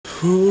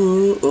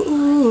Ooh,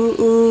 ooh,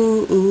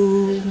 ooh,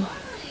 ooh.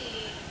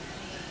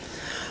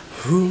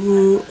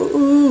 Ooh,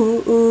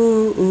 ooh,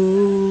 ooh,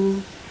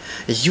 ooh.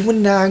 You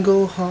and I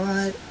go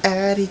hard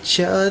at each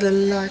other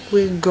like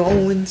we're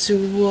going to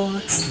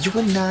war. You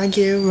and I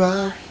get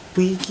rough,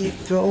 we keep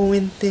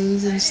throwing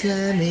things and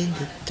slamming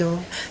the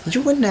door.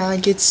 You and I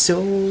get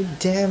so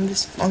damn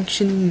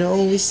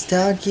dysfunctional, we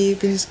start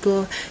keeping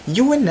score.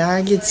 You and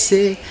I get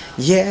sick,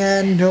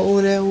 yeah, I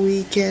know that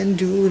we can't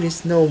do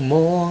this no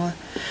more.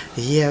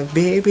 Yeah,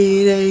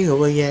 baby, they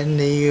go again,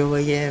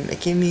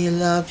 making me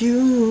love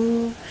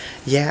you.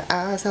 Yeah,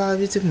 I saw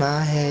you to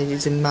my head,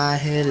 let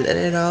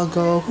it all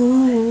go.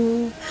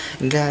 Ooh.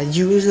 Got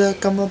you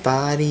stuck on my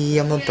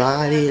body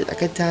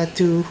like a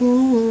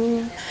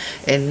tattoo.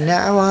 And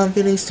now I'm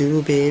feeling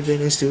stupid,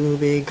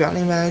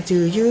 crawling back to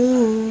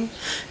you.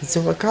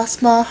 So I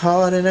cross my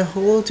heart and I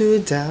hope to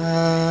die.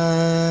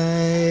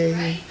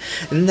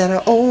 And then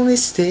I only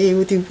stay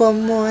with you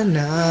one more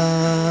night.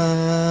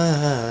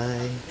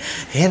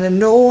 And I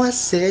know I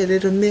said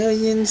it a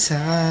million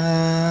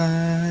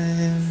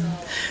times.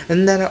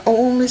 And that I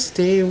only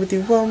stay with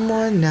you one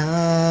more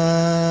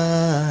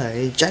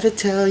night. Try to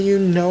tell you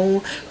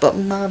no, but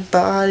my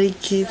body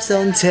keeps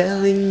on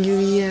telling you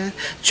yeah.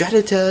 Try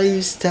to tell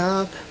you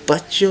stop,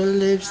 but your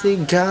lips, they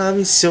got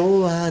me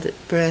so out of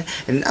breath.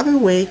 And I've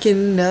been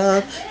waking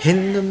up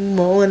in the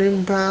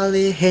morning,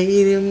 probably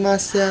hating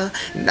myself.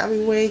 And I've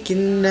been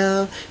waking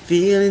up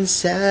feeling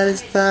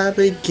satisfied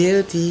but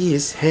guilty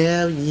as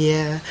hell,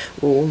 yeah.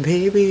 Oh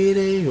baby,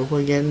 they go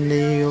again,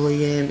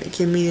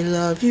 making me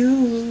love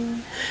you.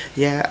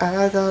 Yeah,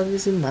 I thought it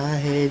was in my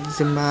head,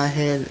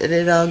 let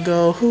it all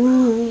go.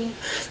 Ooh.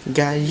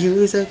 Got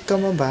you stuck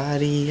on my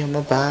body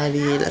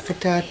like a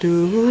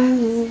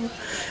tattoo.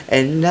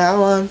 And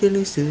now I'm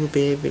feeling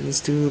stupid,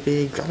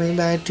 coming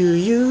back to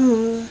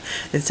you.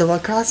 And so I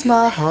cross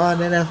my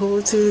heart and I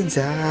hope to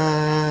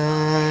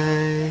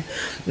die.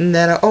 And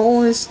that I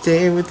only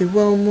stay with you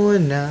one more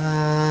night.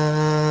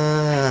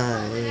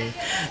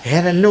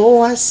 And I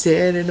know I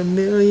said it a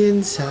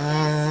million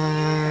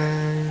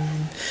times.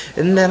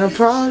 And then I'll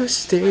probably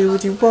stay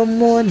with you one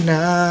more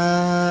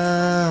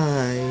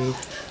night.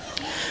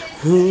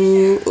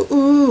 Ooh,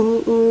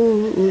 ooh,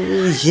 ooh,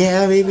 ooh,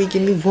 yeah, baby,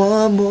 give me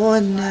one more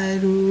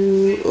night.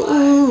 Ooh,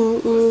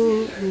 ooh,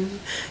 ooh, ooh,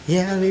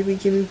 yeah, baby,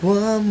 give me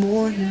one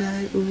more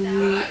night.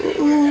 Ooh,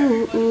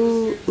 ooh,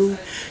 ooh, ooh,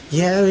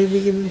 yeah,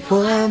 baby, give me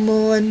one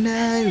more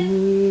night.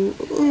 Ooh,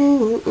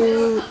 ooh,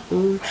 ooh,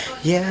 ooh,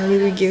 yeah,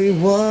 baby, give me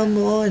one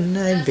more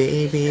night,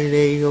 baby.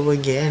 There you go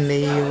again,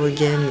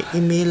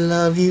 making me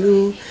love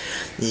you.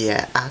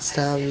 Yeah, I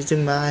stop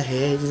using my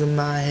head,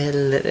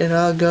 let it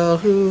all go.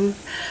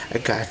 I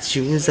got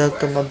you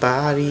stuck on my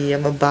body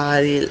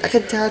like a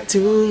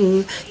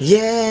tattoo.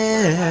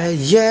 Yeah,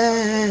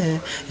 yeah,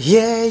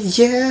 yeah,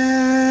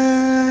 yeah.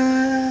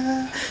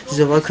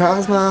 So I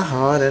cross my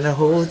heart and I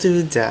hope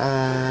to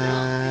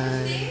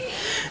die.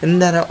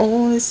 And that I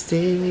only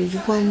stay with you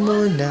one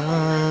more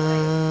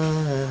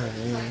night.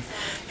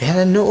 And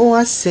I know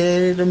I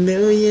said it a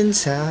million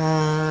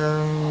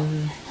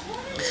times,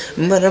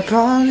 but I'll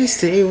probably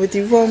stay with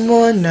you one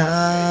more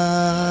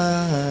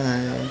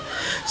night.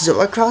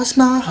 So I cross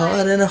my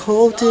heart and I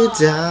hope to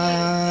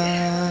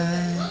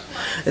die.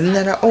 And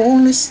that I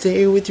only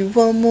stay with you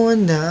one more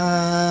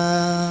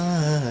night.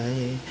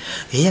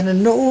 And I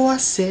know I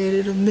said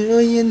it a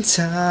million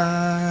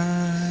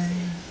times,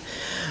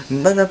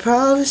 but I'll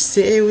probably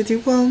stay with you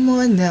one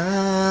more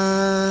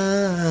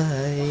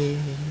night.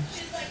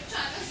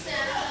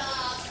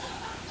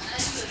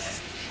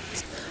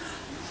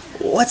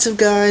 What's up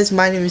guys,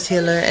 my name is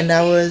Taylor and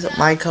that was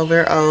my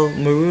cover of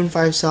Maroon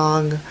 5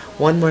 song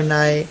One More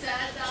Night.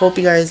 Hope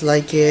you guys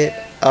like it.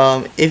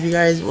 If you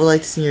guys would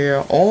like to see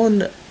your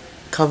own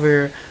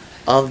cover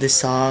of this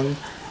song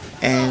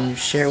and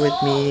share with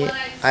me,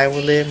 I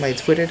will leave my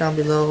Twitter down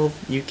below.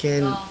 You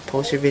can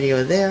post your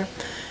video there.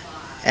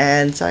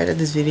 And sorry that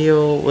this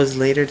video was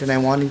later than I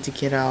wanted to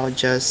get out,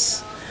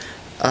 just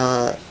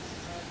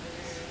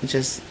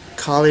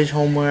college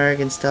homework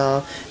and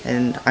stuff,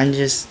 and I'm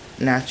just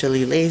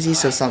naturally lazy,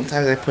 so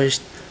sometimes I push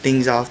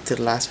things off to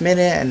the last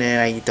minute and then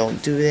I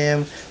don't do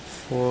them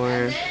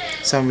for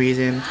some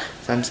reason,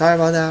 so I'm sorry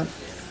about that,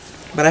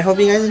 but I hope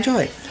you guys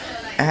enjoy.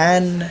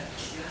 And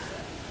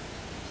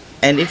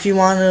if you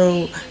want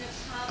to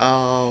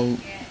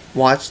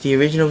watch the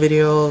original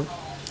video,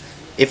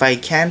 if I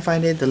can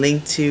find it, the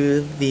link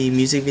to the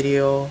music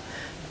video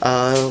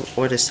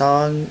or the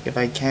song, if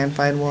I can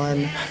find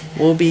one,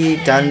 will be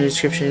down in the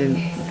description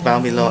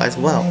down below as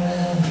well.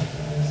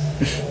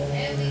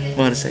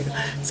 One second.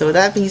 So with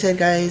that being said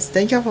guys,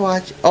 thank you for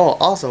watching. Oh,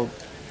 also,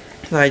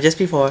 sorry, just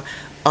before,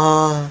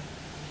 I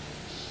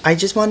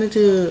just wanted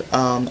to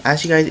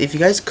ask you guys if you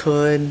guys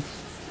could,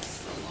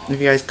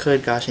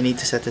 gosh, I need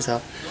to set this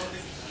up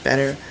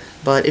better,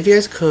 but if you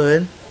guys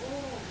could,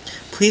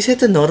 please hit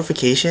the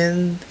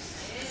notification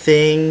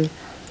thing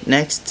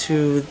next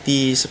to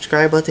the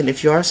subscribe button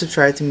if you are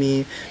subscribed to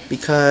me,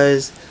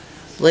 because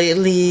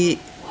lately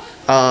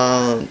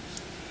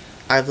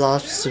I've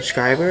lost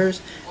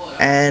subscribers,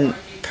 and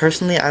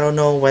personally, I don't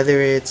know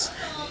whether it's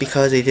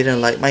because they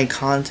didn't like my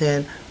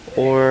content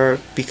or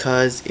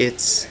because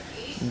it's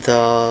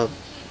the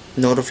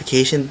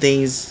notification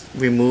things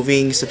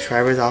removing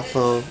subscribers off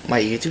of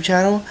my YouTube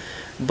channel.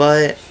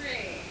 But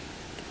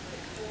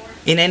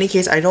in any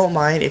case, I don't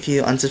mind if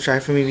you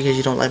unsubscribe from me because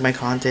you don't like my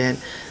content.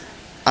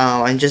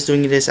 I'm just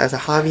doing this as a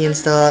hobby and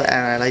stuff, and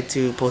I like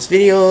to post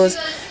videos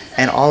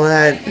and all of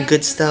that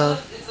good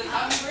stuff.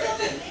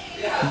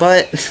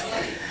 But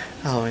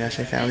oh my gosh,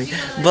 my family.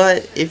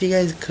 But if you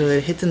guys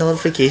could hit the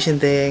notification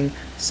thing,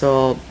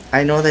 so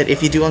I know that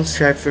if you do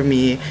unsubscribe from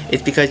me,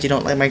 it's because you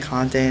don't like my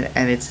content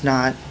and it's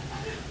not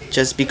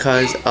just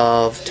because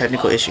of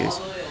technical issues.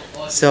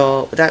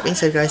 So with that being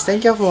said, guys,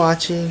 thank y'all for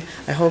watching.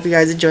 I hope you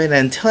guys enjoyed, and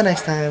until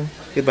next time,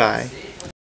 goodbye.